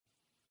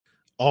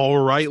All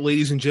right,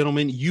 ladies and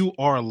gentlemen, you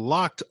are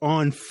locked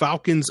on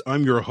Falcons.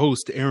 I'm your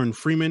host, Aaron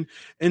Freeman,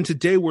 and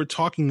today we're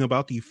talking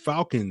about the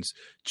Falcons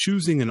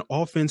choosing an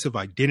offensive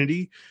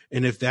identity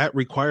and if that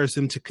requires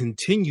them to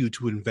continue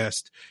to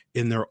invest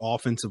in their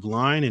offensive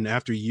line. And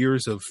after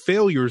years of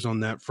failures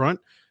on that front,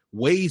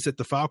 ways that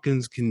the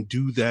Falcons can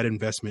do that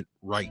investment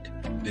right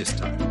this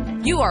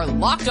time. You are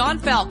Locked On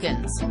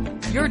Falcons,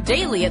 your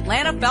daily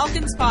Atlanta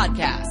Falcons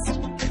podcast.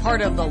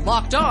 Part of the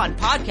Locked On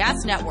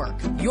Podcast Network,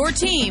 your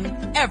team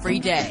every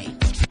day.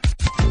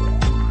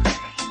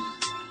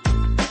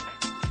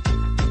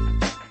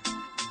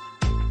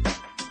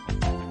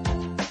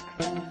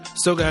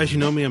 So guys, you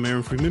know me, I'm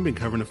Aaron Freeman, been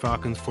covering the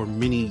Falcons for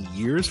many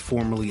years,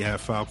 formerly at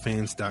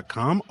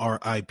FalcFans.com,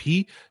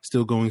 RIP,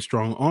 still going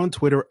strong on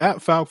Twitter at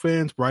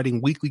FalcFans,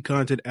 writing weekly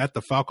content at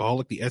the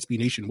Falcoholic, the SB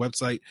Nation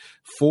website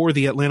for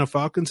the Atlanta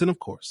Falcons, and of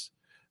course,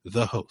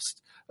 the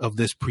host of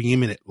this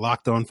preeminent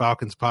Locked On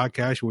Falcons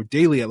podcast, your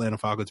daily Atlanta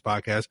Falcons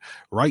podcast,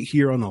 right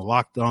here on the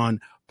Locked On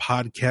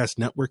Podcast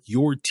Network,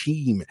 your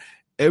team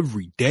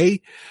every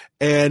day.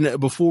 And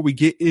before we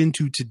get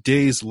into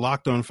today's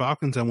Locked On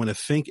Falcons, I want to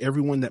thank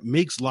everyone that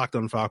makes Locked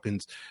On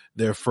Falcons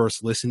their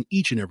first listen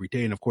each and every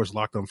day. And of course,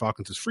 Locked On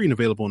Falcons is free and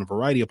available on a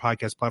variety of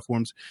podcast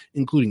platforms,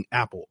 including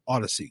Apple,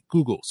 Odyssey,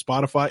 Google,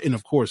 Spotify, and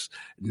of course,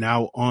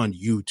 now on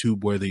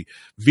YouTube, where the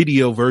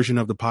video version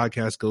of the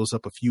podcast goes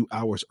up a few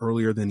hours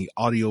earlier than the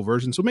audio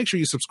version. So make sure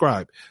you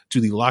subscribe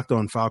to the Locked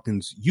On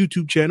Falcons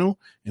YouTube channel.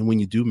 And when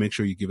you do, make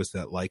sure you give us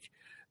that like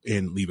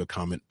and leave a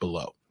comment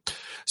below.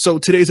 So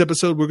today's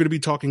episode, we're going to be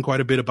talking quite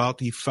a bit about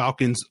the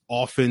Falcons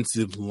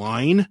offensive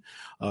line,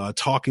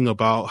 talking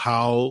about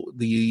how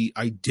the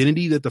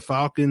identity that the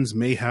Falcons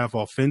may have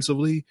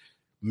offensively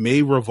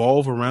may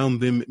revolve around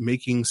them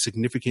making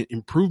significant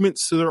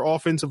improvements to their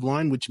offensive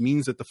line, which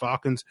means that the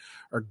Falcons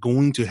are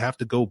going to have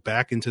to go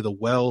back into the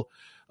well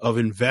of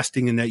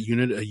investing in that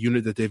unit, a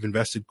unit that they've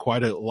invested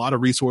quite a lot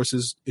of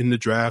resources in the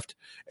draft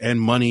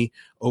and money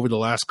over the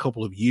last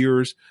couple of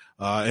years.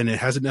 And it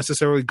hasn't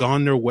necessarily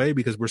gone their way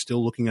because we're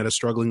still looking at a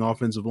struggling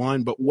offensive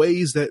line, but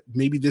ways that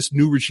maybe this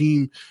new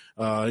regime,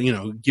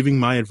 giving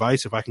my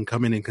advice, if I can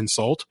come in and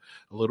consult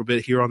a little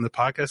bit here on the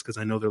podcast, because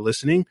I know they're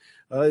listening,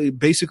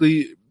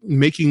 basically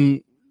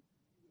making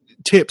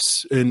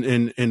tips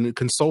and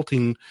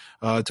consulting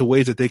to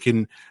ways that they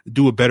can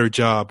do a better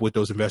job with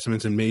those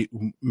investments and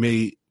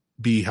may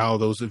be how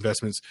those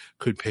investments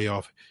could pay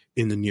off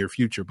in the near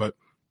future. But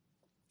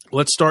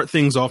let's start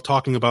things off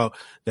talking about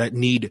that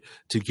need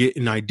to get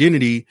an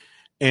identity.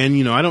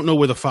 And, I don't know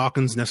where the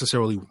Falcons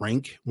necessarily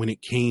rank when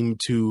it came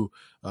to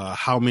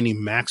how many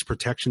max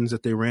protections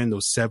that they ran,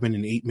 those 7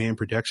 and 8 man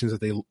protections that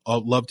they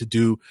love to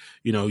do,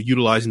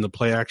 utilizing the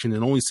play action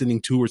and only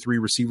sending 2 or 3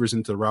 receivers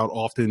into the route,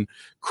 often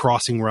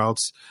crossing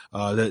routes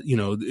that,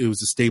 it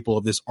was a staple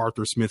of this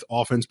Arthur Smith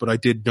offense. But I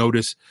did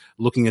notice,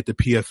 looking at the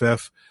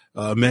PFF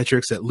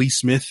metrics, that Lee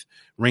Smith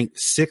ranked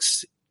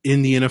 6th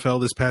in the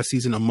NFL this past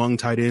season among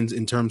tight ends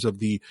in terms of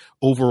the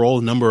overall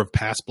number of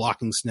pass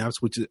blocking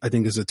snaps, which I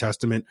think is a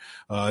testament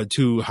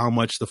to how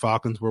much the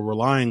Falcons were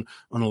relying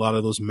on a lot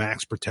of those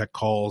max protect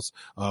calls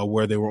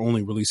where they were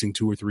only releasing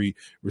 2 or 3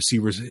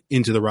 receivers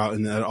into the route.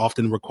 And that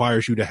often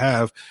requires you to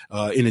have,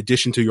 in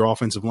addition to your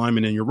offensive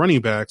linemen and your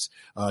running backs,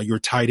 your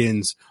tight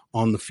ends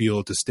on the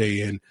field to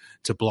stay in,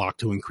 to block,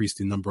 to increase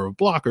the number of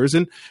blockers.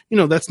 And,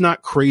 that's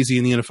not crazy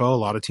in the NFL. A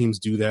lot of teams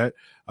do that.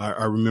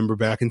 I remember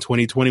back in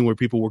 2020 where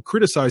people were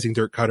criticizing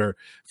Dirk Cutter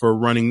for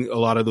running a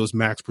lot of those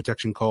max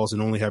protection calls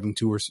and only having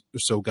 2 or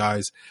so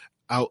guys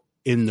out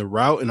in the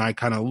route. And I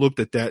kind of looked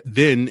at that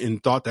then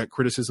and thought that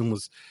criticism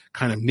was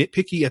kind of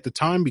nitpicky at the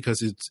time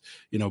because it's,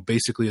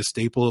 basically a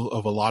staple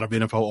of a lot of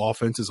NFL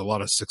offenses, a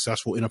lot of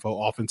successful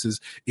NFL offenses,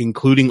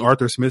 including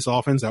Arthur Smith's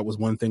offense. That was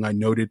one thing I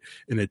noted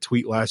in a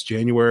tweet last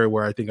January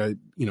where I think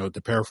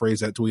to paraphrase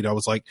that tweet, I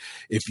was like,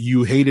 if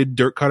you hated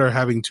Dirk Cutter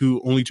having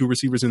only 2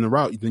 receivers in the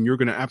route, then you're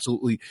going to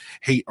absolutely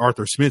hate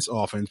Arthur Smith's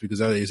offense because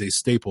that is a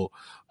staple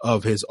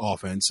of his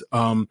offense.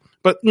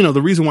 But,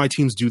 the reason why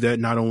teams do that,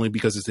 not only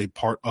because it's a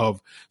part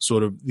of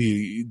sort of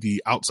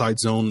the outside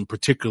zone,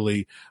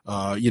 particularly,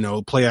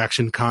 play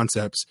action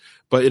concepts,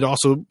 but it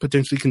also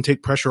potentially can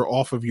take pressure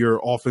off of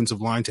your offensive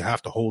line to have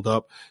to hold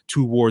up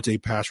towards a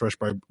pass rush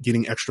by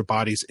getting extra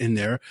bodies in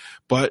there.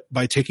 But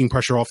by taking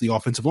pressure off the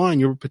offensive line,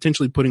 you're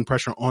potentially putting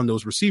pressure on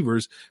those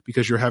receivers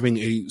because you're having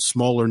a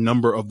smaller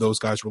number of those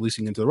guys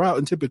releasing into the route.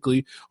 And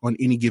typically on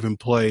any given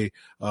play,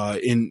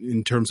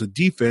 in terms of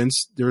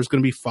defense, there's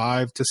going to be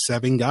 5 to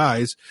 7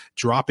 guys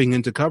dropping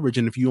into coverage.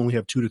 And if you only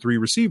have 2 to 3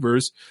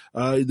 receivers,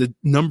 the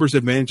numbers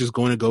advantage is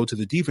going to go to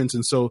the defense.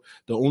 And so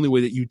the only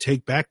way that you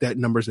take back that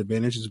numbers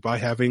advantage is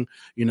by having,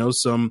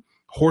 some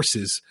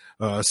horses,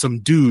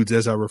 some dudes,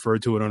 as I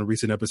referred to it on a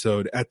recent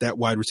episode, at that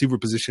wide receiver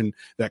position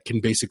that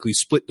can basically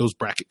split those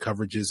bracket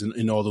coverages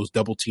and all those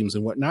double teams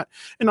and whatnot.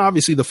 And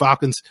obviously the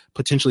Falcons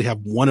potentially have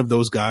one of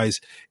those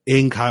guys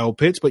in Kyle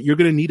Pitts, but you're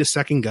going to need a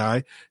second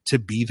guy to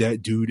be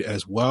that dude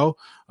as well.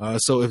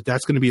 So if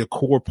that's going to be a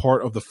core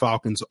part of the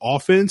Falcons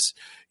offense,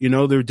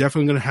 they're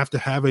definitely going to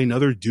have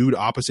another dude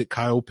opposite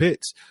Kyle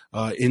Pitts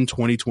in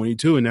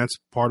 2022. And that's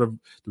part of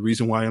the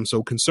reason why I'm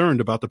so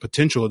concerned about the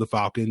potential of the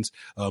Falcons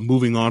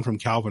moving on from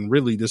Calvin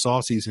Ridley this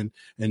offseason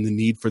and the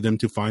need for them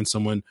to find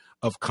someone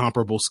of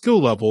comparable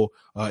skill level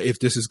if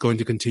this is going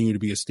to continue to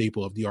be a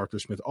staple of the Arthur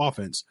Smith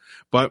offense.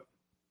 But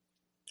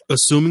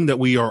assuming that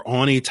we are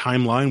on a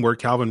timeline where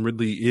Calvin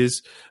Ridley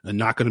is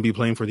not going to be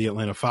playing for the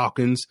Atlanta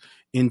Falcons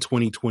in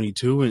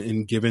 2022,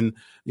 and given,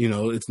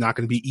 it's not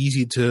going to be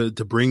easy to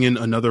bring in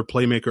another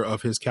playmaker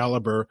of his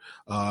caliber,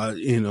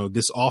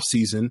 this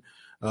offseason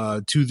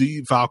to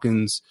the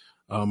Falcons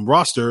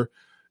roster,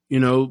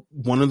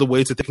 one of the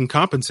ways that they can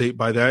compensate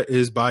by that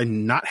is by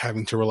not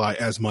having to rely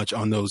as much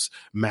on those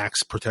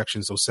max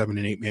protections, those 7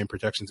 and 8 man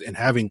protections, and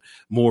having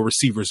more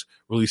receivers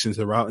released into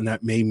the route. And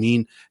that may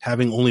mean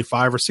having only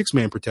 5 or 6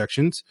 man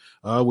protections,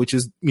 which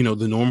is,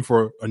 the norm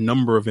for a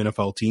number of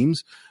NFL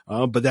teams.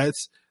 But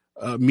that's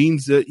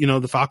means that,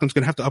 the Falcons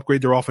going to have to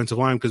upgrade their offensive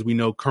line, because we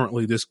know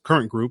currently this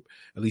current group,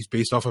 at least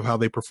based off of how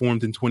they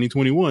performed in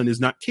 2021, is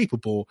not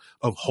capable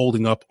of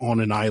holding up on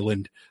an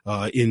island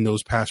in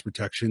those pass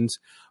protections.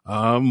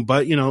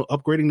 But,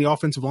 upgrading the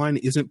offensive line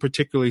isn't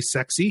particularly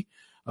sexy.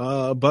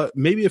 But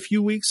maybe a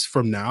few weeks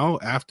from now,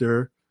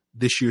 after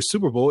this year's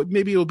Super Bowl,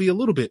 maybe it'll be a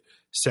little bit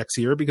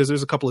sexier, because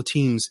there's a couple of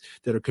teams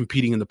that are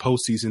competing in the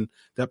postseason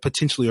that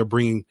potentially are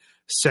bringing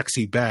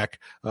sexy back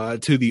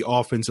to the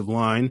offensive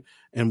line.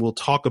 And we'll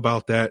talk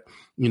about that,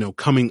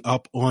 coming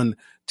up on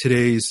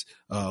today's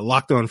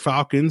Locked On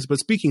Falcons. But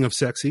speaking of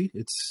sexy,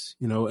 it's,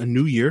 a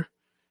new year,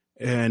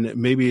 and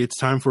maybe it's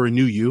time for a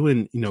new you.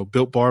 And,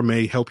 Built Bar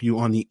may help you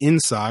on the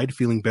inside,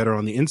 feeling better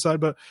on the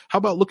inside. But how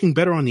about looking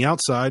better on the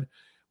outside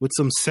with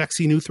some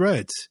sexy new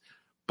threads?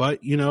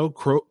 But,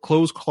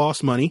 clothes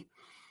cost money,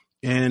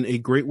 and a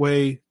great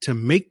way to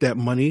make that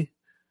money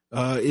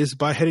is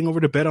by heading over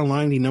to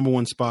BetOnline, the number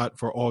one spot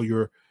for all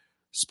your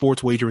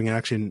sports wagering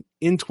action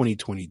in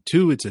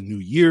 2022. It's a new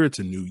year, it's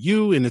a new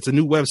you, and it's a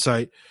new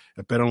website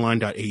at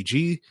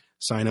betonline.ag.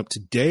 Sign up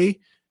today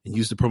and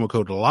use the promo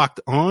code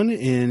LOCKEDON,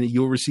 and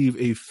you'll receive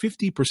a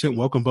 50%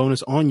 welcome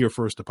bonus on your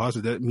first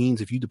deposit. That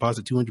means if you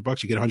deposit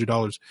 $200, you get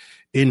 $100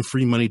 in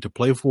free money to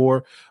play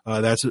for.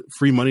 That's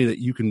free money that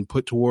you can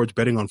put towards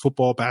betting on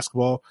football,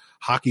 basketball,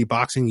 hockey,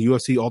 boxing,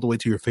 UFC, all the way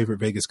to your favorite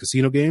Vegas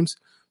casino games.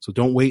 So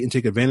don't wait and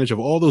take advantage of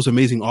all those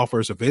amazing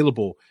offers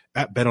available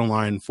at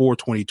BetOnline for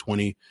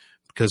 2020,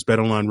 because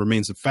BetOnline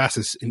remains the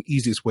fastest and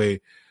easiest way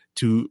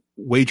to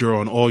wager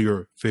on all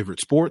your favorite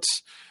sports.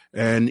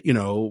 And,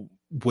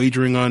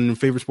 wagering on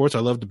favorite sports, I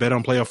love to bet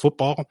on playoff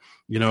football.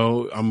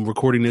 I'm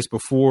recording this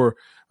before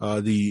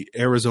the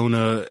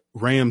Arizona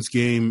Rams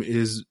game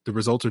is the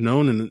results are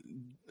known, and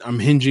I'm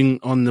hinging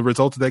on the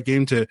results of that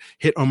game to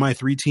hit on my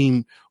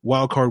 3-team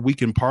wildcard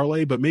weekend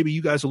parlay. But maybe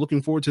you guys are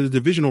looking forward to the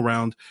divisional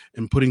round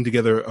and putting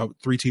together a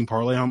 3-team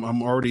parlay.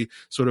 I'm already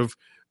sort of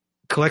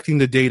collecting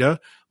the data,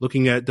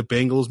 looking at the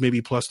Bengals,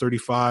 maybe plus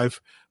 35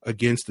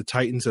 against the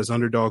Titans as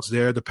underdogs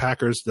there. The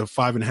Packers, the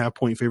 5.5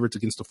 point favorites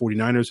against the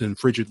 49ers in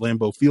frigid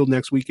Lambeau Field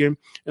next weekend.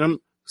 And I'm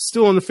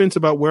still on the fence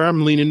about where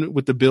I'm leaning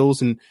with the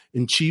Bills and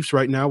Chiefs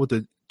right now, with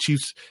the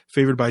Chiefs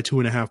favored by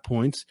 2.5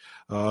 points.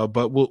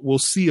 But we'll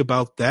see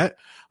about that.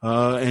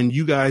 And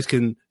you guys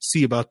can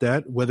see about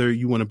that, whether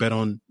you want to bet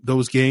on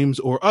those games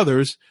or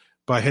others,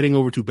 by heading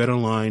over to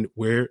BetOnline,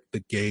 where the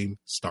game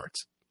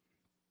starts.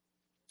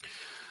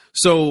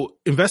 So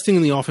investing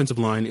in the offensive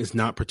line is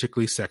not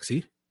particularly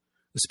sexy,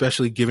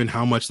 especially given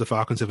how much the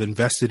Falcons have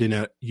invested in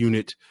that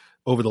unit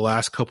over the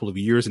last couple of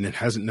years, and it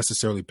hasn't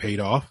necessarily paid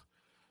off.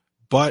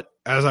 But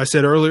as I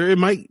said earlier, it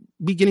might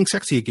be getting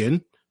sexy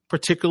again,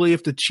 particularly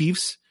if the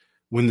Chiefs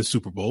win the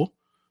Super Bowl.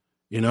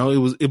 It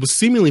was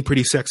seemingly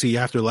pretty sexy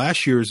after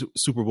last year's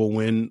Super Bowl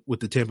win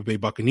with the Tampa Bay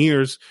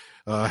Buccaneers,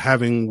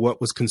 having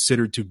what was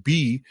considered to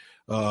be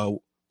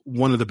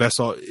one of the best,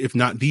 if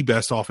not the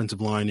best offensive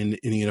line in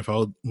the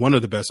NFL, one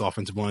of the best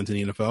offensive lines in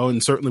the NFL.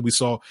 And certainly we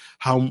saw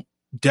how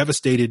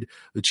devastated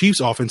the Chiefs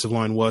offensive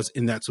line was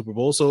in that Super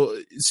Bowl. So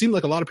it seemed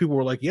like a lot of people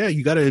were like, yeah,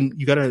 you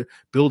gotta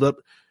build up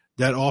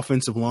that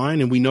offensive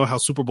line. And we know how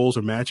Super Bowls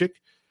are magic.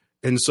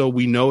 And so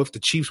we know if the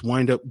Chiefs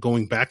wind up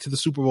going back to the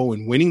Super Bowl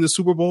and winning the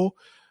Super Bowl,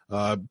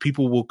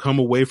 people will come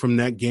away from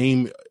that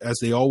game, as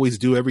they always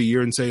do every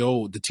year, and say,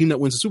 oh, the team that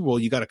wins the Super Bowl,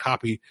 you got to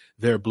copy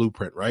their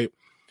blueprint, right?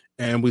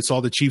 And we saw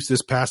the Chiefs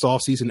this past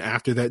offseason,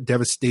 after that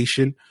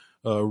devastation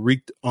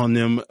wreaked on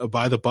them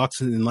by the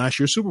Bucs in last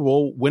year's Super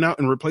Bowl, went out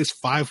and replaced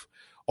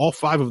all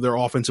five of their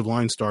offensive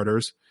line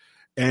starters.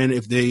 And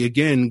if they,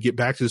 again, get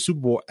back to the Super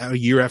Bowl a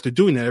year after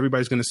doing that,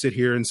 everybody's going to sit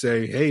here and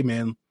say, hey,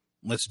 man,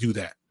 let's do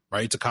that,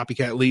 right? It's a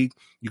copycat league.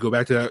 You go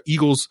back to that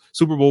Eagles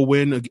Super Bowl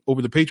win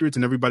over the Patriots,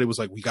 and everybody was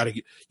like, you got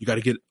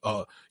to get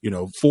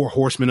 4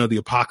 horsemen of the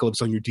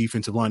apocalypse on your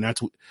defensive line.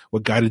 That's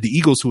what guided the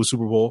Eagles to a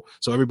Super Bowl.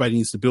 So everybody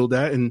needs to build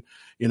that. And,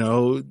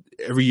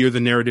 every year the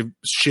narrative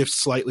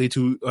shifts slightly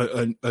to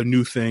a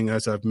new thing,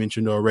 as I've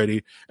mentioned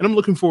already. And I'm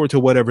looking forward to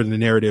whatever the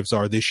narratives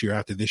are this year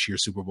after this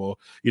year's Super Bowl.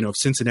 If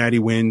Cincinnati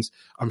wins,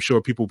 I'm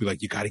sure people will be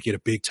like, you got to get a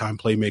big time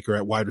playmaker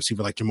at wide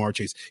receiver like Jamar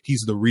Chase.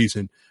 He's the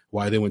reason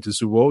why they went to the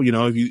Super Bowl.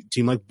 If you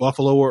team like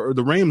Buffalo or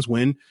the Rams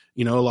win,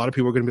 a lot of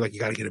people are going to be like, you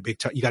got to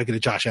get you got to get a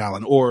Josh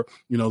Allen, or,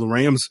 the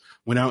Rams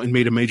went out and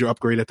made a major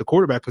upgrade at the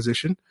quarterback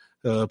position,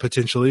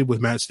 potentially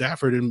with Matt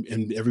Stafford,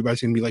 and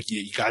everybody's going to be like,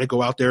 you got to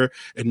go out there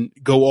and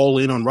go all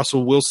in on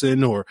Russell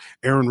Wilson or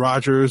Aaron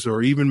Rodgers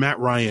or even Matt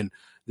Ryan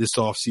this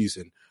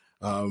offseason.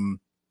 And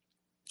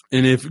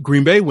if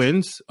Green Bay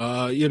wins,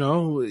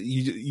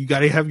 you got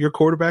to have your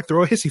quarterback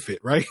throw a hissy fit,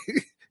 right?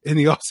 In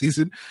the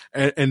offseason,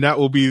 and that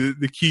will be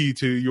the key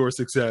to your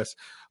success.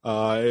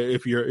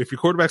 If your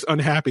quarterback's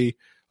unhappy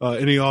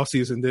in the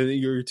offseason, then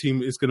your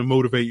team is going to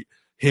motivate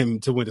him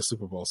to win a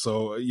Super Bowl.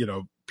 So,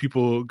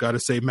 people got to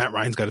say Matt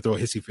Ryan's got to throw a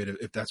hissy fit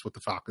if that's what the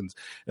Falcons,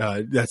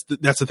 that's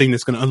the thing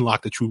that's going to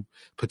unlock the true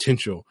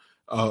potential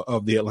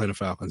of the Atlanta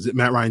Falcons.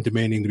 Matt Ryan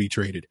demanding to be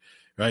traded,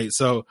 right?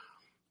 So,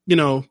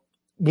 when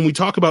we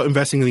talk about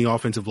investing in the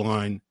offensive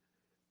line,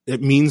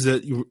 it means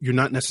that you're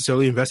not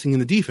necessarily investing in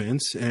the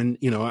defense. And,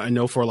 I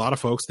know for a lot of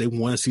folks, they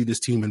want to see this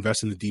team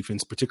invest in the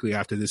defense, particularly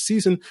after this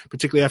season,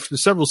 particularly after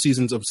several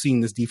seasons of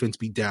seeing this defense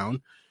be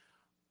down.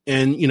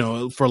 And,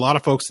 for a lot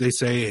of folks, they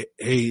say,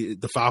 hey,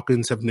 the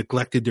Falcons have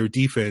neglected their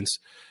defense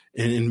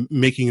and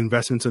making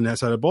investments on that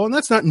side of the ball. And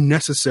that's not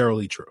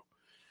necessarily true,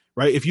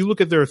 right? If you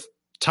look at their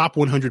top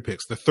 100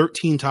 picks, the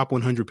 13 top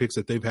 100 picks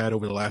that they've had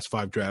over the last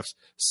 5 drafts,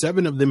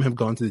 7 of them have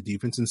gone to the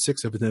defense and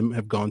 6 of them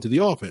have gone to the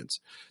offense.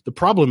 The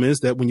problem is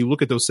that when you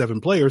look at those 7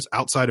 players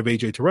outside of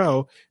AJ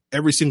Terrell,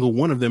 every single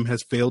one of them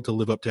has failed to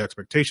live up to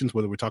expectations,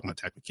 whether we're talking about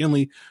Takk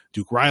McKinley,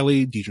 Duke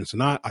Riley, Deidre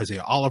Sanat,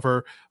 Isaiah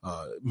Oliver,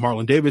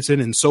 Marlon Davidson,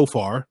 and so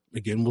far,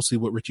 again, we'll see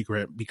what Richie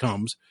Grant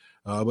becomes,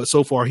 but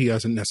so far he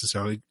hasn't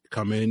necessarily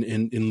come in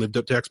and lived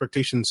up to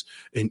expectations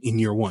in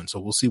year 1. So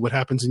we'll see what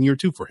happens in year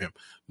 2 for him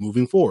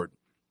moving forward.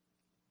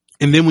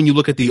 And then when you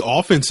look at the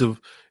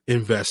offensive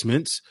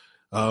investments,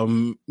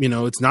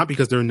 it's not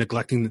because they're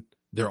neglecting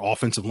their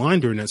offensive line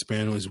during that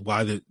span is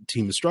why the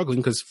team is struggling,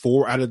 because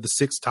 4 out of the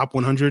 6 top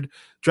 100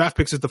 draft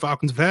picks that the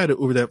Falcons have had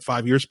over that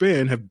 5-year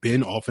span have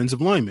been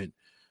offensive linemen.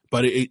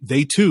 But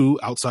they too,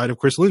 outside of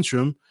Chris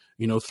Lindstrom,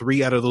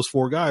 3 out of those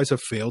 4 guys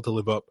have failed to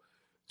live up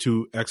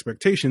to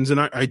expectations.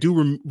 And I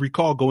do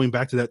recall going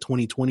back to that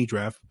 2020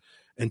 draft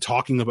and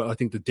talking about, I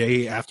think the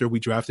day after we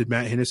drafted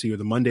Matt Hennessy or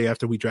the Monday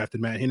after we drafted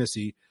Matt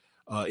Hennessy,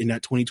 in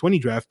that 2020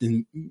 draft,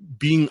 and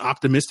being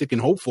optimistic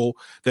and hopeful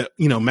that,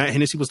 Matt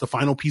Hennessy was the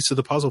final piece of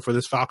the puzzle for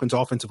this Falcons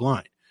offensive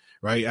line,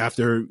 right?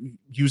 After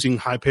using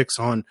high picks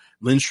on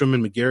Lindstrom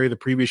and McGarry the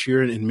previous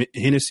year and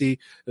Hennessy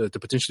to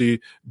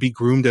potentially be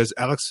groomed as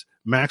Alex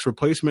Mack's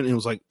replacement. And it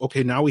was like,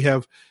 okay, now we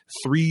have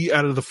 3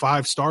 out of the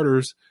 5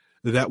 starters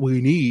that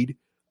we need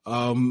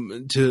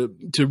to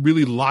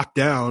really lock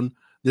down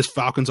this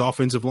Falcons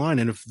offensive line.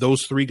 And if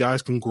those 3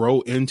 guys can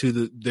grow into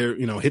their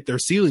hit their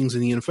ceilings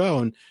in the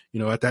NFL. And,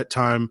 at that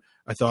time,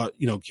 I thought,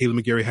 Caleb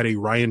McGarry had a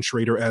Ryan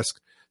Schrader-esque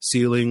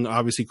ceiling.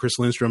 Obviously, Chris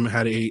Lindstrom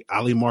had a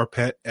Ali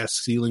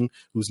Marpet-esque ceiling,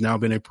 who's now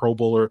been a Pro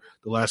Bowler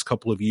the last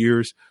couple of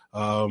years.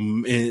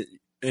 And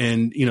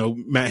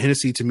Matt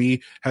Hennessy, to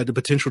me, had the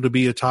potential to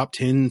be a top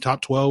 10,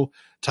 top 12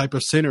 type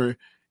of center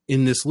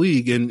in this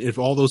league. And if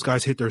all those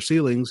guys hit their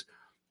ceilings,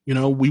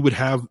 we would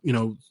have,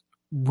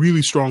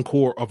 really strong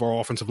core of our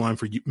offensive line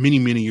for many,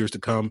 many years to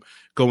come.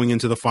 Going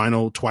into the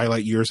final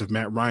twilight years of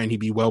Matt Ryan,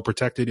 he'd be well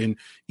protected. And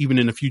even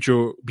in the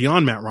future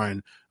beyond Matt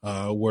Ryan,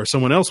 where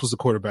someone else was the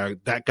quarterback,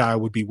 that guy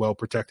would be well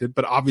protected.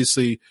 But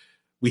obviously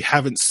we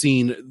haven't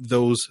seen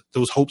those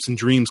hopes and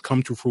dreams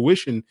come to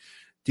fruition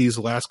these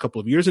last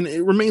couple of years. And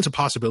it remains a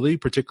possibility,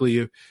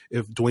 particularly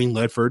if Dwayne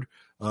Ledford,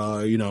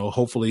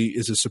 hopefully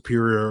is a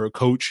superior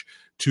coach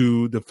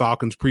to the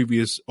Falcons'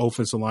 previous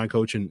offensive line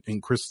coach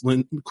and Chris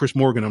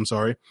Morgan, I'm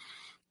sorry.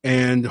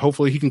 And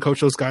hopefully he can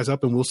coach those guys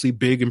up, and we'll see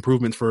big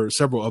improvements for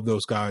several of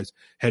those guys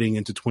heading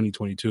into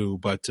 2022.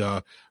 But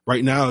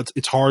right now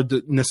it's hard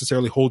to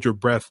necessarily hold your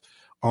breath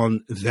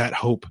on that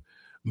hope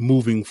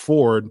moving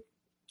forward.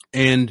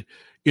 And,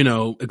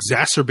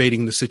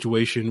 exacerbating the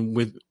situation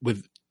with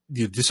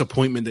the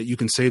disappointment that you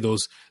can say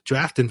those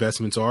draft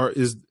investments are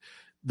is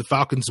the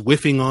Falcons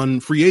whiffing on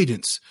free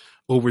agents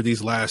over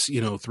these last,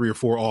 3 or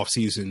 4 off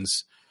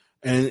seasons.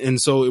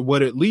 And so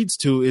what it leads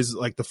to is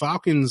like the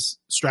Falcons'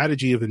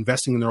 strategy of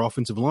investing in their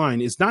offensive line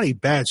is not a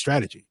bad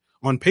strategy.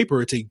 On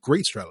paper, it's a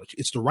great strategy.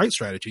 It's the right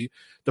strategy.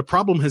 The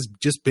problem has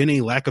just been a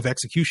lack of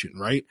execution,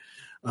 right?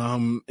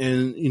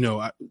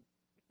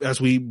 As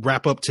we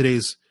wrap up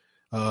today's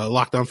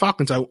Lockdown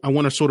Falcons, I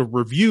want to sort of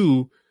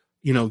review,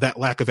 that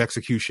lack of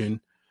execution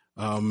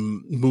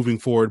moving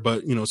forward.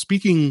 But,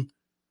 speaking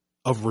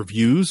of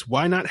reviews,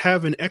 why not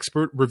have an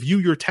expert review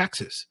your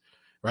taxes?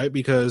 Right?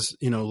 Because,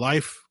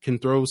 life can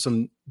throw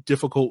some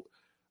difficult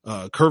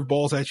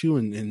curveballs at you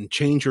and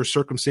change your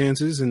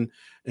circumstances. And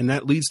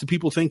that leads to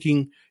people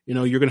thinking,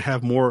 you're going to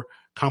have more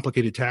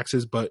complicated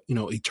taxes, but a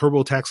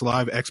TurboTax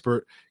Live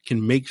expert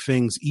can make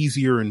things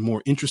easier and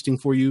more interesting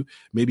for you.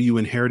 Maybe you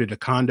inherited a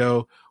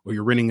condo or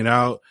you're renting it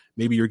out.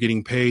 Maybe you're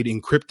getting paid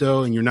in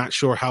crypto and you're not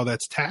sure how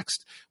that's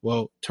taxed.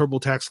 Well,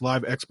 TurboTax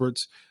Live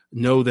experts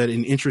know that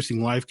an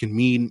interesting life can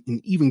mean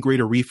an even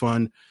greater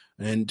refund,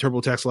 and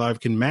TurboTax Live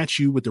can match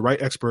you with the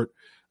right expert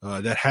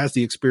that has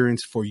the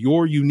experience for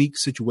your unique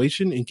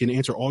situation and can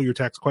answer all your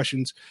tax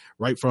questions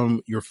right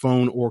from your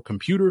phone or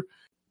computer.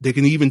 They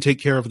can even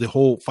take care of the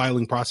whole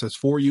filing process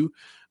for you,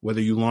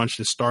 whether you launched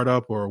a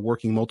startup or are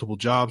working multiple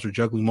jobs or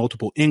juggling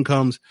multiple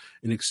incomes.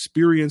 An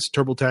experienced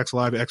TurboTax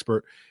Live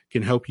expert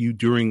can help you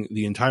during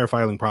the entire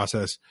filing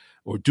process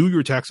or do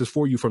your taxes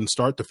for you from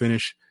start to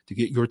finish to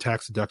get your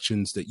tax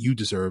deductions that you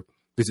deserve.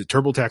 Visit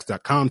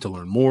TurboTax.com to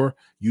learn more.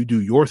 You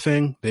do your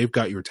thing. They've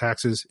got your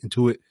taxes.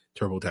 Intuit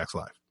TurboTax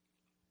Live.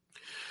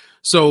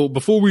 So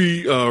before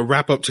we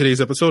wrap up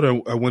today's episode,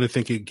 I want to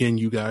thank again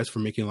you guys for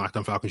making Locked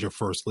On Falcons your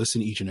first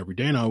listen each and every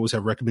day. And I always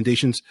have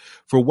recommendations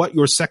for what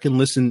your second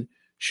listen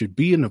should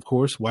be. And of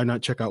course, why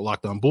not check out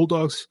Locked On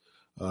Bulldogs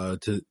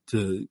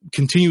to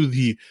continue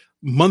the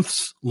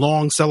months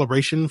long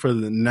celebration for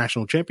the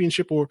national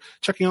championship, or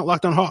checking out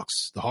Locked On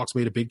Hawks. The Hawks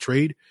made a big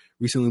trade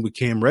recently with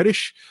Cam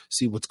Reddish.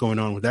 See what's going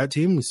on with that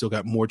team. We still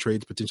got more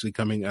trades potentially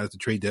coming as the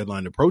trade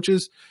deadline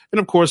approaches. And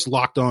of course,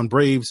 Locked On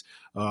Braves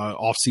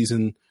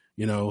offseason,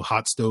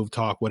 hot stove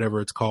talk, whatever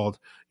it's called.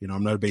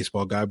 I'm not a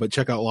baseball guy, but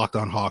check out Locked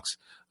On Hawks.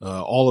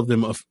 All of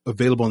them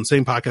available on the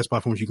same podcast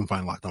platforms. You can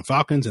find Locked On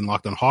Falcons and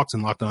Locked On Hawks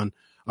and Locked On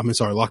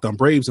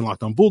Braves and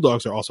Locked On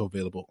Bulldogs are also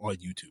available on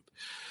YouTube.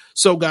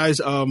 So guys,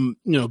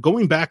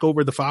 going back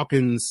over the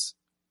Falcons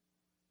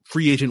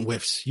free agent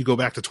whiffs, you go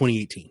back to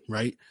 2018,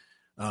 right?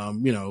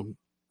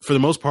 For the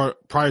most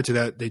part, prior to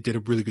that, they did a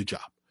really good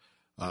job.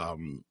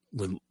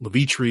 With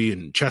Levitri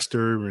and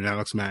Chester and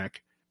Alex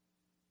Mack.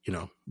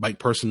 Mike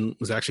Person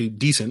was actually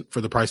decent for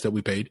the price that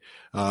we paid,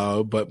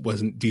 but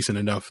wasn't decent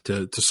enough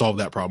to solve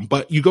that problem.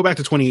 But you go back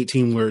to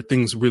 2018 where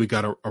things really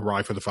got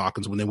awry for the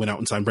Falcons when they went out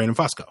and signed Brandon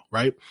Fusco,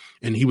 right?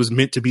 And he was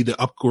meant to be the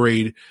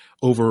upgrade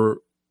over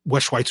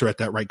Wes Schweitzer at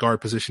that right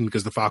guard position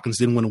because the Falcons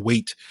didn't want to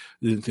wait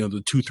the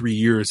 2-3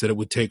 years that it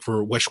would take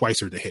for Wes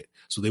Schweitzer to hit.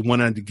 So they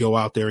wanted to go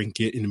out there and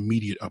get an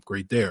immediate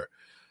upgrade there.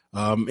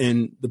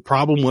 And the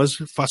problem was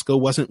Fusco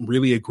wasn't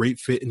really a great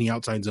fit in the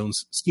outside zone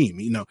scheme.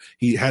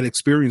 He had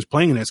experience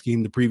playing in that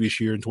scheme the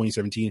previous year in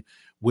 2017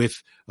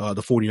 with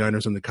the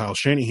 49ers under Kyle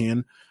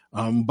Shanahan.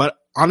 But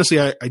honestly,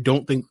 I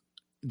don't think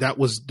that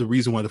was the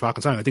reason why the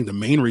Falcons signed. I think the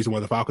main reason why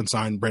the Falcons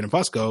signed Brandon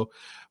Fusco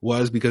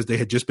was because they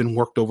had just been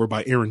worked over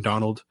by Aaron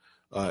Donald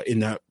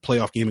in that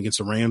playoff game against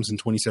the Rams in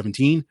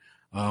 2017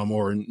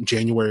 or in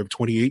January of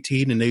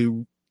 2018. And they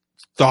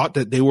thought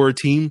that they were a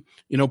team,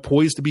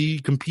 poised to be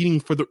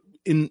competing for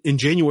in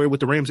January with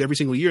the Rams every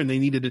single year, and they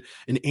needed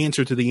an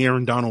answer to the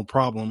Aaron Donald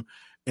problem.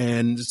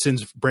 And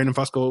since Brandon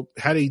Fusco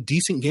had a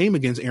decent game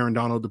against Aaron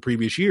Donald the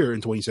previous year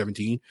in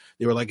 2017,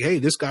 they were like, hey,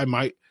 this guy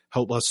might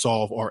help us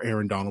solve our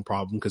Aaron Donald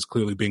problem because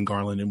clearly Ben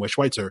Garland and Wes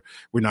Schweitzer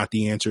were not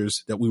the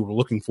answers that we were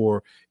looking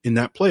for in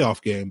that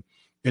playoff game.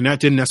 And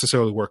that didn't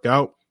necessarily work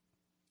out.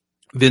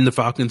 Then the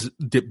Falcons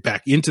dipped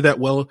back into that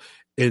well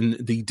in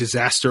the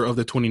disaster of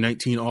the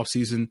 2019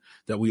 offseason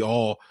that we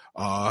all,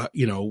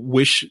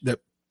 wish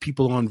that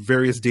people on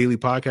various daily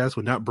podcasts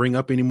would not bring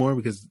up anymore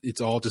because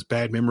it's all just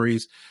bad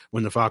memories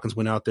when the Falcons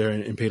went out there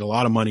and paid a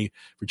lot of money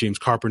for James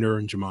Carpenter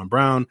and Jamon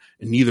Brown.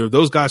 And neither of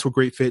those guys were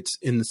great fits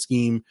in the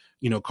scheme.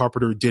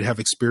 Carpenter did have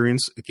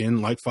experience,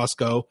 again, like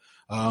Fusco.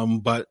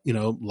 But,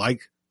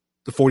 like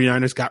the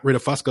 49ers got rid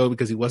of Fusco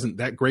because he wasn't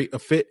that great a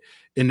fit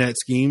in that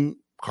scheme.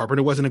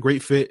 Carpenter wasn't a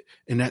great fit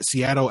in that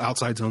Seattle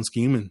outside zone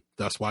scheme, and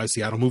that's why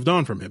Seattle moved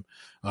on from him.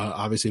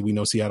 Obviously, we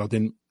know Seattle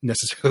didn't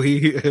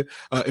necessarily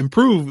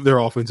improve their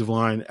offensive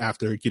line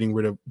after getting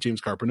rid of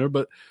James Carpenter,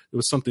 but it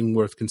was something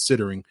worth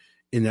considering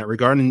in that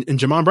regard. And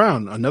Jamon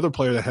Brown, another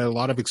player that had a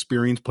lot of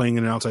experience playing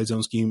in an outside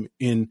zone scheme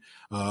in,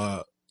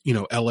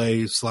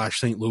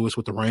 LA/St. Louis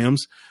with the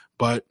Rams,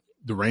 but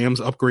the Rams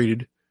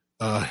upgraded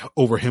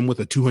over him with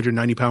a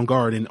 290-pound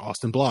guard in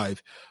Austin Blythe.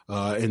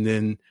 And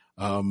then,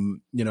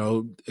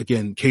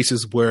 again,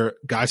 cases where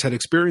guys had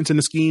experience in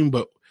the scheme,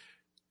 but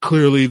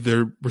clearly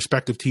their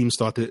respective teams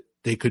thought that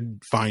they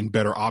could find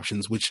better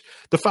options, which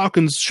the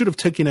Falcons should have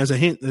taken as a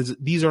hint. As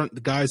these aren't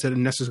the guys that are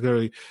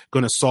necessarily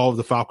going to solve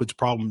the Falcons'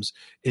 problems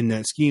in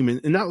that scheme.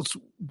 And that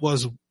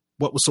was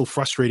what was so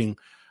frustrating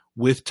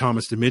with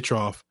Thomas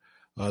Dimitroff,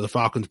 the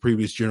Falcons'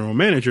 previous general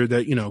manager,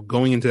 that,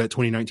 going into that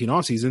 2019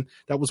 offseason,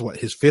 that was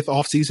his fifth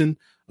offseason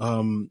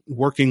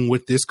working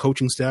with this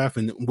coaching staff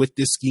and with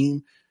this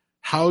scheme.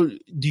 How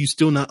do you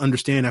still not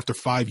understand after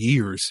 5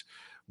 years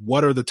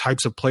what are the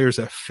types of players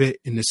that fit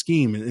in the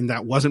scheme? And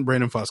that wasn't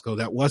Brandon Fusco.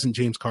 That wasn't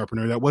James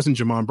Carpenter. That wasn't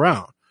Jamon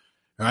Brown,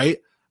 right?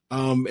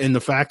 And the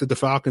fact that the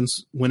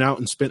Falcons went out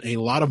and spent a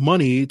lot of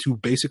money to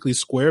basically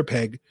square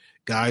peg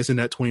guys in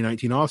that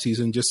 2019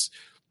 offseason just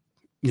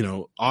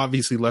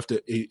obviously left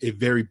a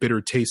very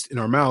bitter taste in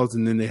our mouths.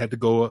 And then they had to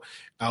go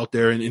out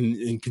there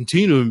and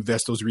continue to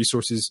invest those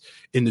resources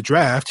in the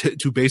draft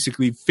to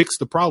basically fix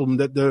the problem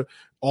that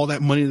all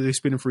that money that they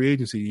spent in free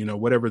agency,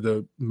 whatever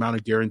the amount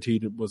of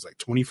guaranteed, it was like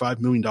 $25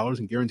 million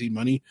in guaranteed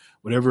money,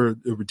 whatever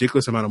the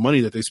ridiculous amount of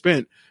money that they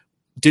spent,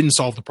 didn't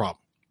solve the problem.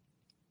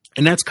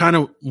 And that's kind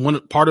of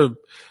part of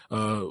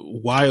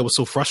why I was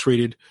so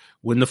frustrated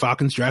when the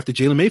Falcons drafted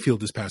Jalen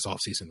Mayfield this past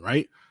offseason,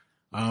 right?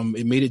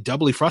 It made it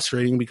doubly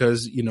frustrating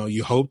because,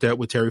 you hope that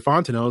with Terry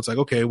Fontenot, it's like,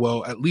 okay,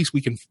 well, at least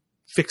we can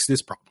fix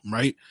this problem,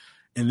 right?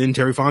 And then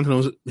Terry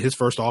Fontenot, his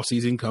first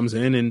offseason comes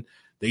in and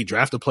they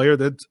draft a player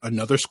that's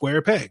another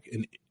square peg,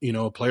 and,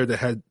 a player that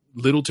had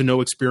little to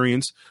no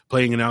experience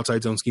playing an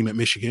outside zone scheme at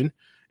Michigan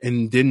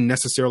and didn't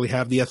necessarily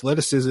have the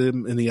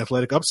athleticism and the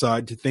athletic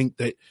upside to think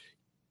that,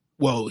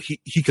 well,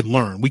 he can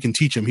learn. We can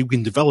teach him. We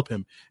can develop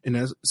him in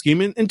that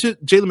scheme. And to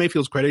Jalen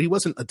Mayfield's credit, he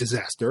wasn't a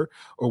disaster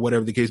or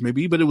whatever the case may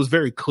be, but it was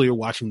very clear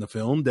watching the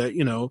film that,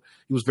 he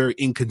was very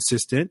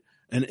inconsistent.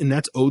 And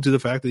that's owed to the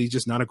fact that he's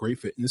just not a great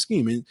fit in the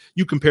scheme. And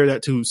you compare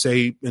that to,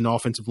 say, an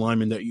offensive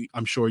lineman that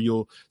I'm sure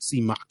you'll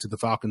see mocked to the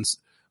Falcons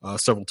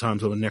several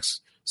times over the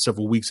next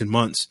several weeks and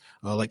months,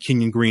 like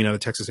Kenyon Green out of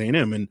Texas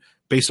A&M. And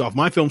based off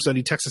my film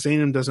study, Texas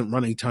A&M doesn't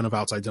run a ton of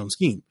outside zone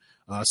scheme,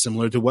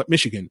 similar to what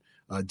Michigan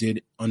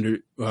did under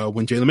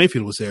when Jalen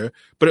Mayfield was there.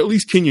 But at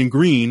least Kenyon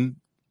Green,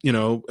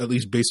 at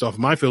least based off of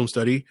my film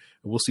study,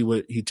 we'll see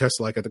what he tests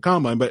like at the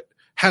combine, but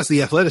has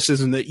the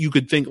athleticism that you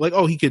could think like,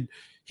 oh, he could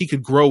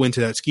grow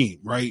into that scheme,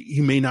 right? He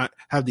may not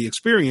have the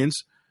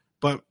experience,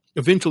 but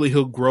eventually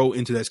he'll grow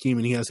into that scheme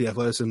and he has the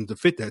athleticism to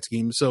fit that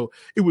scheme. So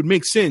it would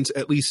make sense,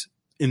 at least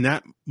in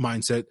that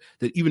mindset,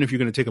 that even if you're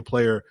going to take a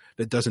player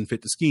that doesn't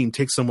fit the scheme,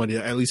 take somebody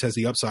that at least has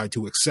the upside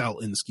to excel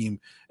in the scheme.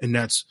 And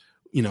that's,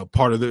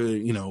 part of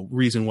the,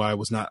 reason why I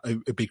was not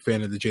a big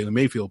fan of the Jalen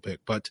Mayfield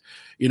pick. But,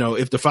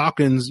 if the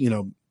Falcons,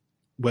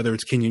 whether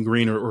it's Kenyon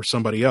Green or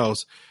somebody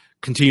else,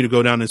 continue to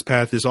go down this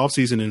path this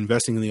offseason and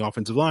investing in the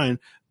offensive line,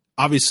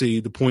 obviously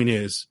the point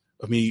is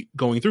of me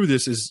going through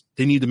this is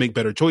they need to make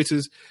better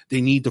choices.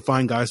 They need to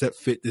find guys that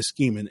fit this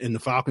scheme. And the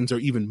Falcons are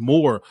even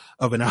more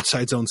of an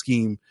outside zone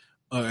scheme,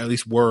 at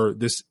least were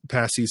this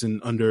past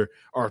season under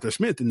Arthur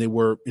Smith than they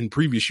were in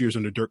previous years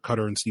under Dirk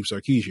Cutter and Steve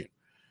Sarkisian,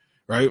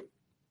 right?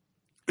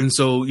 And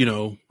so,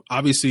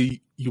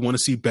 obviously you want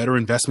to see better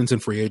investments in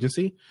free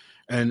agency,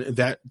 and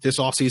that this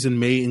offseason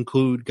may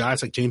include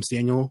guys like James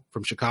Daniel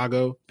from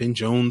Chicago, Ben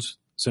Jones,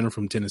 center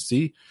from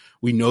Tennessee.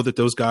 We know that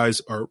those guys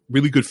are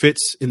really good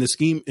fits in the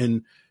scheme,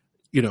 and,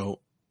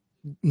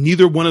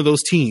 neither one of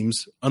those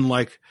teams,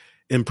 unlike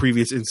in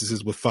previous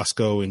instances with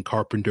Fusco and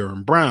Carpenter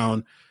and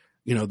Brown,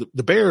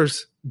 the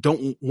Bears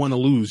don't want to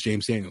lose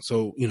James Daniel.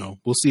 So,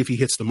 we'll see if he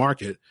hits the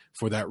market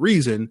for that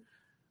reason.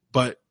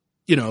 But,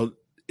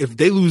 if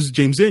they lose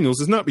James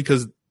Daniels, it's not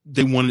because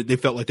they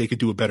felt like they could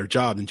do a better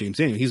job than James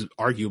Daniel. He's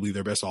arguably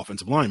their best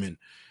offensive lineman.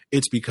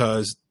 It's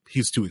because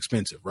he's too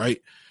expensive,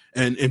 right?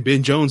 And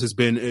Ben Jones has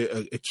been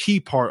a key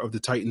part of the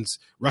Titans'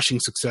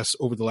 rushing success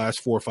over the last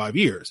 4 or 5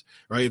 years,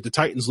 right? If the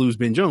Titans lose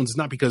Ben Jones, it's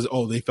not because,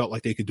 they felt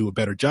like they could do a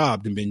better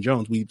job than Ben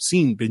Jones. We've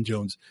seen Ben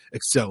Jones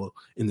excel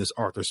in this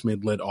Arthur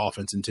Smith-led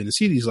offense in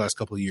Tennessee these last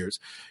couple of years.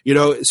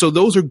 So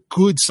those are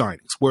good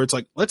signings where it's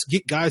like, let's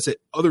get guys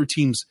that other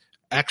teams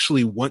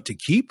actually want to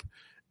keep,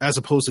 as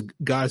opposed to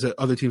guys that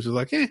other teams are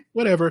like,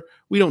 whatever,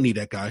 we don't need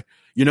that guy.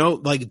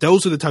 Like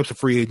those are the types of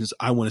free agents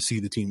I want to see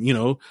the team,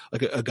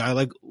 like a guy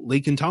like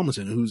Laken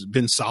Tomlinson, who's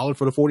been solid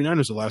for the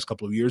 49ers the last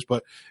couple of years.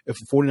 But if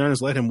the 49ers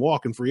let him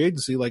walk in free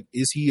agency, like,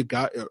 is he a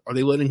guy? Are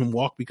they letting him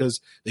walk because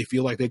they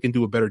feel like they can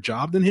do a better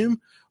job than him?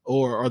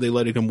 Or are they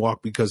letting him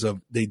walk because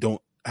they don't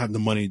have the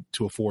money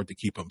to afford to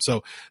keep him?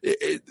 So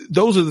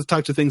those are the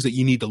types of things that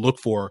you need to look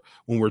for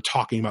when we're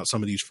talking about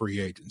some of these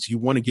free agents. You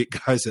want to get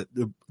guys that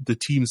the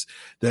teams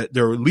that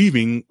they're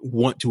leaving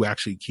want to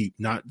actually keep,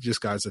 not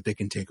just guys that they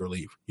can take or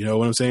leave. You know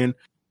what I'm saying?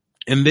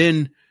 And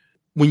then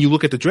when you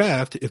look at the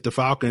draft, if the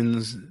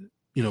Falcons,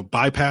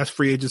 bypass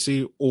free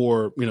agency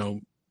or,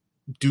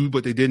 do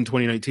what they did in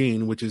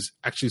 2019, which is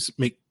actually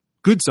make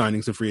good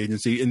signings in free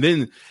agency and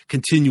then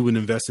continue and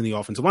invest in the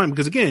offensive line.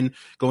 Because again,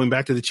 going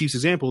back to the Chiefs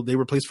example, they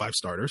replaced 5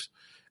 starters,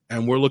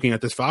 and we're looking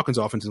at this Falcons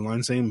offensive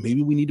line saying,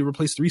 maybe we need to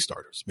replace 3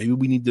 starters. Maybe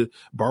we need to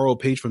borrow a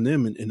page from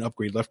them and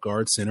upgrade left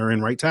guard, center,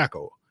 and right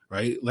tackle,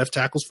 right? Left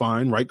tackle's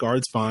fine. Right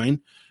guard's fine.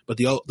 But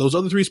those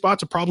other 3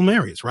 spots are problem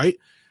areas, right?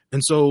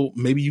 And so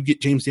maybe you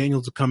get James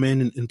Daniels to come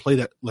in and play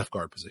that left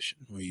guard position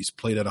where he's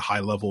played at a high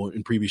level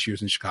in previous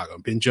years in Chicago.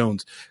 Ben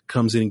Jones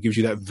comes in and gives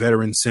you that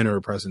veteran center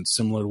presence,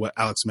 similar to what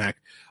Alex Mack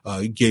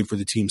gave for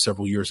the team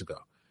several years ago,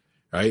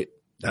 right?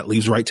 That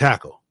leaves right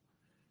tackle,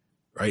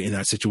 right, in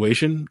that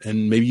situation.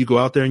 And maybe you go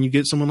out there and you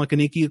get someone like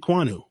Aniki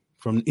Ekwonu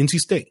from NC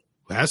State,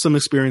 who has some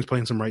experience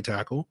playing some right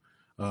tackle,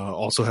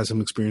 also has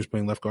some experience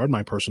playing left guard.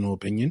 My personal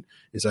opinion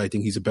is I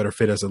think he's a better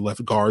fit as a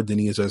left guard than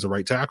he is as a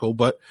right tackle,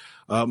 but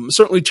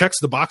certainly checks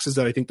the boxes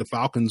that I think the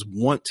Falcons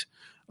want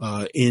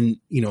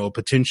in, a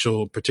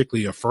potential,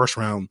 particularly a first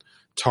round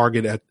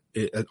target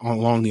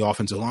along the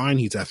offensive line.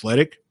 He's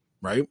athletic,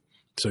 right?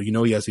 So,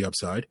 he has the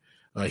upside.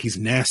 He's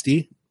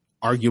nasty,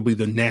 arguably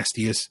the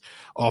nastiest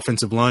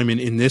offensive lineman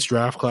in this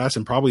draft class,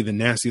 and probably the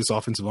nastiest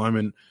offensive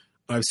lineman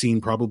I've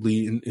seen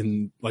probably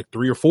in like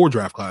 3 or 4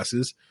 draft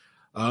classes.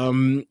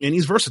 And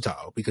he's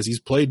versatile because he's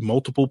played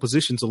multiple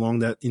positions along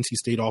that NC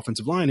State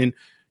offensive line. And,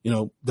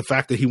 the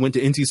fact that he went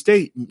to NC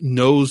State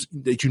knows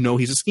that,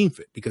 he's a scheme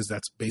fit, because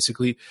that's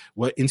basically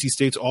what NC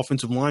State's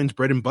offensive line's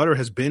bread and butter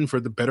has been for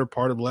the better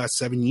part of the last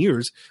 7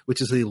 years,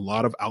 which is a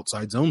lot of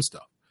outside zone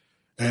stuff.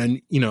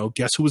 And,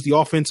 guess who was the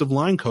offensive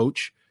line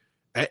coach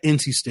at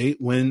NC State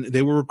when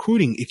they were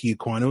recruiting Ike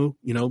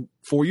Ekwonu,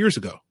 4 years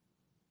ago?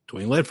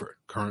 Dwayne Ledford,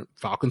 current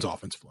Falcons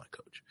offensive line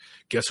coach.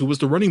 Guess who was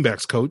the running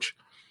backs coach,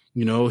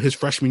 his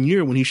freshman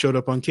year when he showed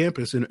up on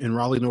campus in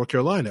Raleigh, North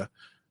Carolina?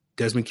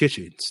 Desmond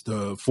Kitchens,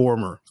 the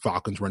former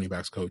Falcons running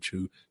backs coach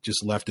who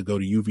just left to go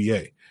to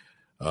UVA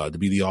to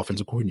be the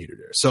offensive coordinator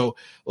there. So,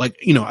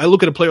 I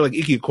look at a player like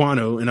Ike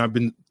Ekwonu, and I've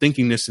been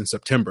thinking this in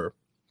September,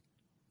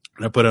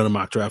 and I put out a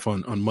mock draft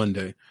on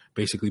Monday,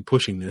 basically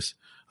pushing this.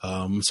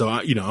 I'm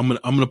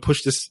gonna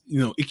push this,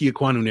 Ike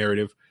Ekwonu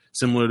narrative,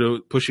 similar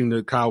to pushing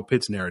the Kyle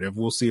Pitts narrative.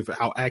 We'll see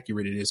how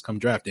accurate it is come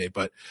draft day.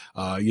 But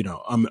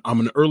I'm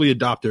an early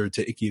adopter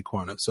to Ike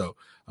Ekwonu. So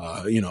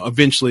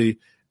eventually,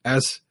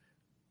 as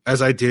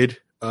I did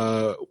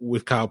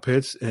with Kyle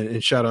Pitts,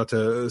 and shout out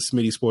to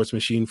Smitty Sports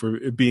Machine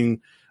for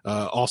being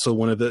also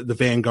one of the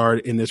vanguard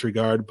in this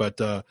regard. But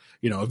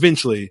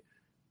eventually,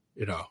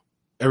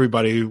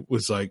 everybody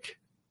was like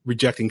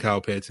rejecting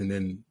Kyle Pitts, and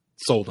then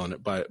sold on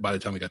it by the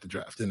time we got the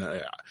draft. And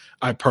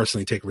I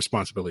personally take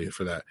responsibility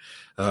for that.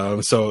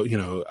 I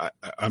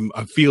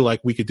feel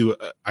like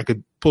I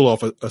could pull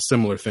off a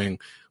similar thing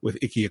with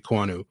Ike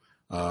Ekwonu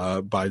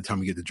by the time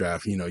we get the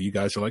draft. You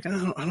guys are like, I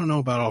don't know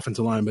about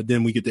offensive line, but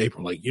then we get to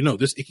April, like,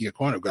 this Ike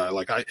Ekwonu guy,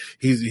 like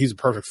he's a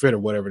perfect fit or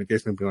whatever. The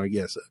case may be like,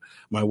 yes,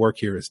 my work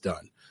here is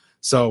done.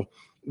 So,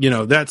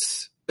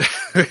 that's,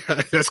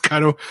 that's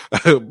kind of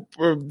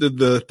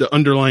the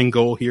underlying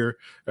goal here,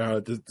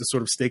 to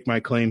sort of stake my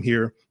claim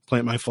here,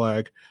 plant my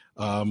flag.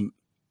 And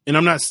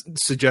I'm not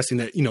suggesting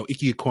that,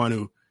 Ike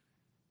Ekwonu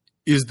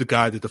is the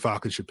guy that the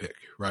Falcons should pick,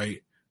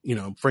 right?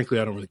 Frankly,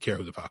 I don't really care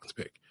who the Falcons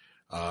pick.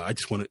 I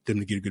just want them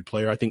to get a good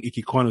player. I think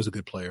Ike Ekwonu is a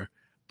good player,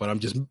 but I'm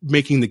just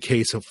making the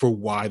case for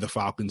why the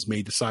Falcons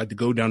may decide to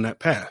go down that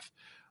path,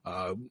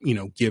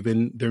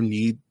 given their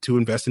need to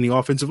invest in the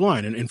offensive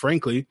line. And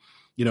frankly,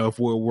 if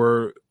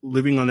we're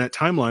living on that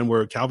timeline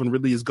where Calvin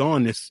Ridley is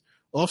gone this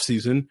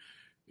offseason,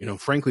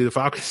 frankly, the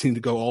Falcons need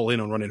to go all in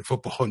on running the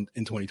football in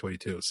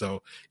 2022.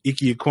 So Ike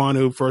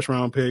Ekwonu,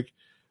 first-round pick,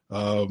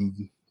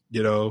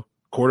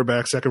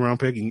 quarterback, second-round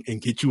pick,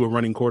 and get you a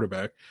running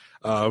quarterback.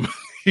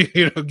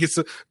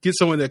 Get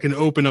someone that can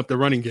open up the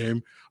running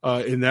game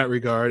in that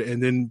regard,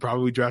 and then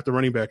probably draft a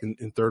running back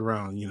in third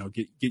round.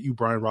 Get you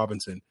Brian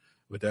Robinson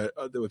with that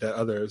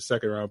other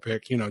second-round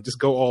pick. Just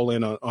go all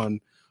in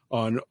on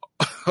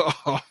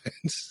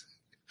offense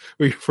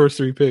with your first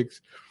 3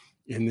 picks.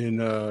 And then,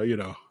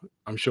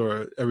 I'm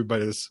sure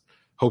everybody's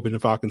hoping the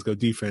Falcons go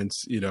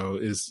defense,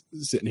 is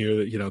sitting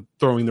here,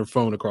 throwing their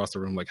phone across the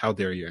room. Like, how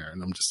dare you,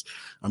 Aaron?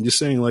 I'm just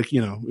saying, like,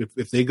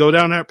 if they go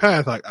down that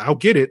path, like, I'll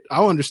get it.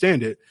 I'll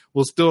understand it.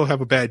 We'll still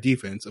have a bad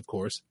defense, of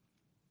course.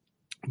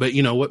 But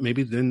you know what?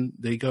 Maybe then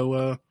they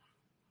go,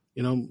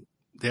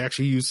 they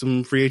actually use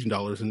some free agent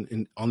dollars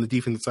on the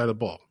defensive side of the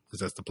ball, because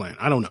that's the plan.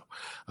 I don't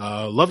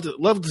know.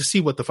 Love to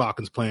see what the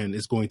Falcons' plan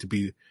is going to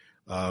be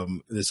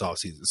this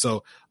offseason.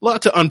 So a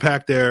lot to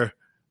unpack there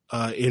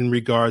in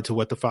regard to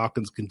what the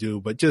Falcons can do,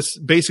 but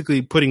just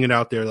basically putting it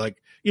out there,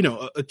 like,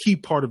 a key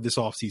part of this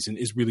offseason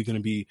is really going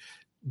to be,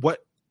 what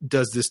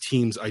does this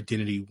team's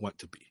identity want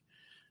to be,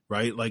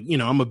 right? Like,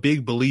 I'm a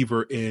big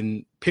believer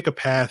in pick a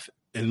path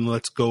and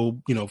let's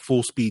go,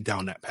 full speed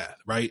down that path,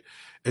 right?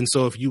 And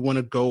so if you want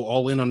to go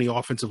all in on the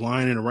offensive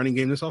line and a running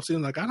game this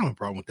offseason, like, I don't have a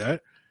problem with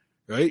that,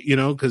 right?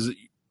 Because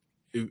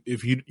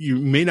if you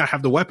may not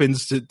have the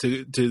weapons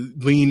to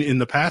lean in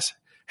the pass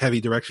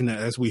heavy direction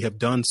as we have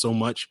done so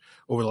much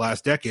over the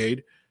last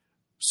decade.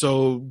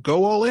 So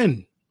go all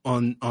in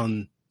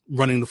on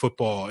running the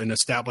football and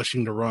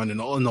establishing the run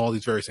and all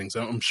these various things.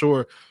 I'm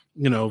sure,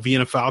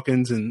 Vienna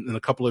Falcons and a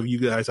couple of you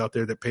guys out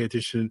there that pay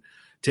attention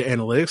to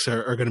analytics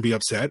are going to be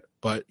upset,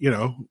 but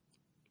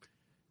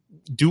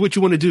do what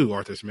you want to do,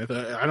 Arthur Smith.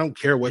 I don't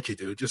care what you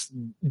do. Just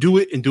do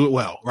it and do it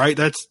well, right?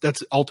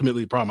 That's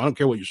ultimately the problem. I don't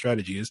care what your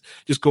strategy is.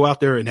 Just go out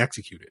there and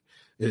execute it.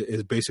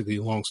 Is basically,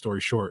 long story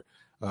short,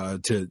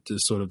 to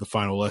sort of the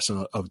final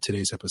lesson of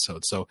today's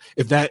episode. So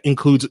if that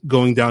includes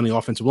going down the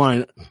offensive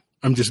line,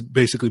 I'm just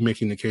basically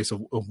making the case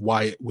of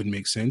why it would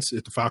make sense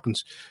if the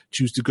Falcons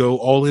choose to go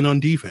all in on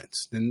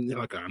defense. Then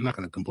I'm not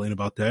going to complain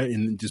about that.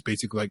 And just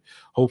basically,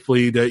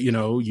 hopefully that,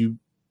 you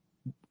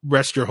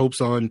rest your hopes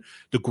on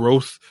the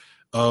growth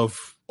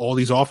of all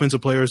these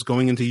offensive players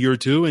going into year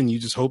 2, and you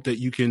just hope that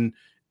you can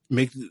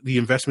make the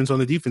investments on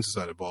the defensive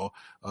side of the ball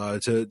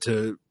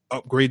to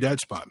upgrade that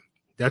spot.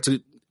 That's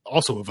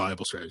also a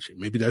viable strategy.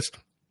 Maybe that's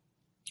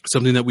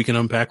something that we can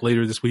unpack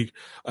later this week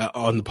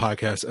on the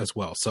podcast as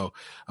well. So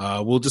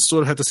we'll just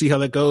sort of have to see how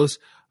that goes.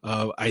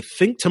 I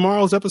think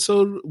tomorrow's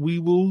episode, we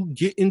will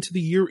get into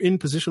the year-end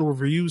positional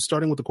reviews,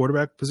 starting with the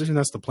quarterback position.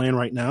 That's the plan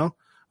right now.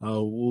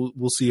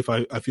 We'll see if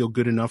I feel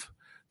good enough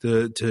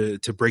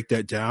to break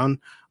that down.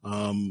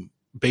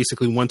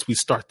 Basically, once we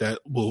start that,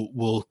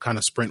 we'll kind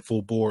of sprint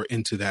full bore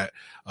into that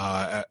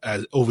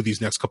as over these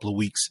next couple of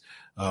weeks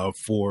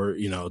for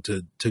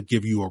to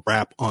give you a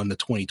wrap on the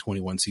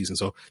 2021 season.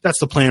 So that's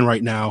the plan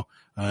right now,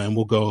 and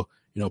we'll go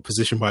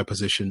position by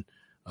position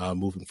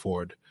moving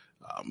forward.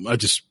 I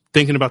just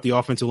thinking about the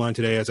offensive line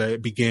today as I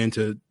began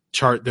to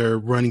chart their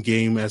running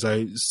game, as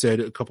I said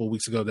a couple of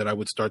weeks ago that I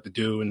would start to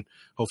do, and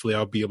hopefully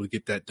I'll be able to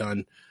get that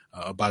done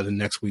by the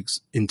next week's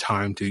in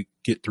time to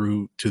get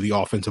through to the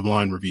offensive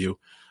line review.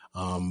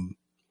 I'm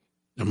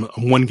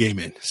one game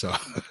in, so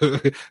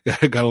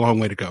got a long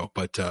way to go,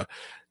 but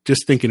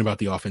just thinking about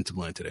the offensive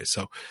line today.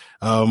 So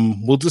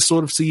we'll just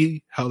sort of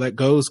see how that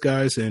goes,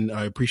 guys. And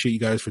I appreciate you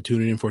guys for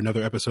tuning in for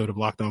another episode of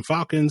Locked On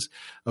Falcons.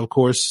 Of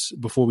course,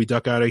 before we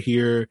duck out of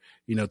here,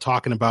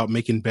 talking about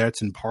making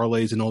bets and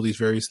parlays and all these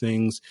various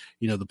things,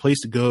 the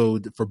place to go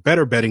for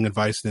better betting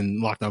advice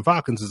than Locked On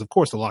Falcons is, of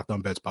course, the Locked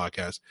On Bets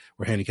podcast.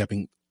 We're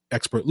handicapping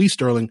expert Lee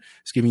Sterling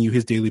is giving you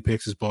his daily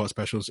picks, his ball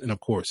specials, and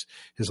of course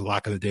his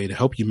lock of the day to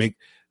help you make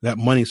that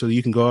money so that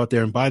you can go out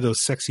there and buy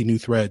those sexy new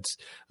threads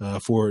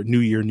for New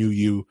Year, New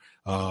You.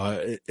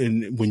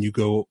 And when you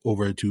go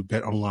over to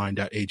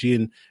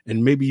betonline.ag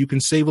and maybe you can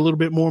save a little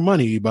bit more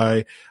money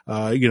by,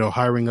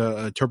 hiring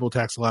a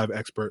TurboTax Live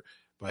expert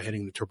by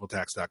heading to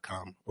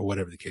turbotax.com or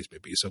whatever the case may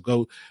be. So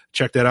go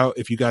check that out.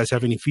 If you guys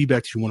have any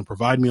feedback, if you want to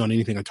provide me on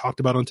anything I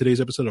talked about on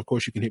today's episode, of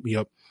course, you can hit me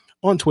up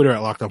on Twitter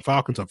at Locked On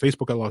Falcons, on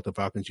Facebook at Locked On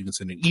Falcons. You can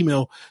send an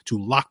email to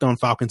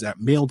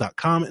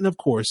lockedonfalcons@mail.com. And of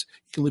course,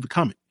 you can leave a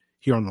comment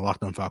here on the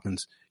Locked On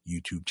Falcons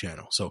YouTube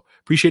channel. So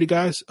appreciate it,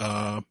 guys.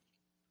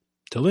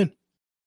 Till then.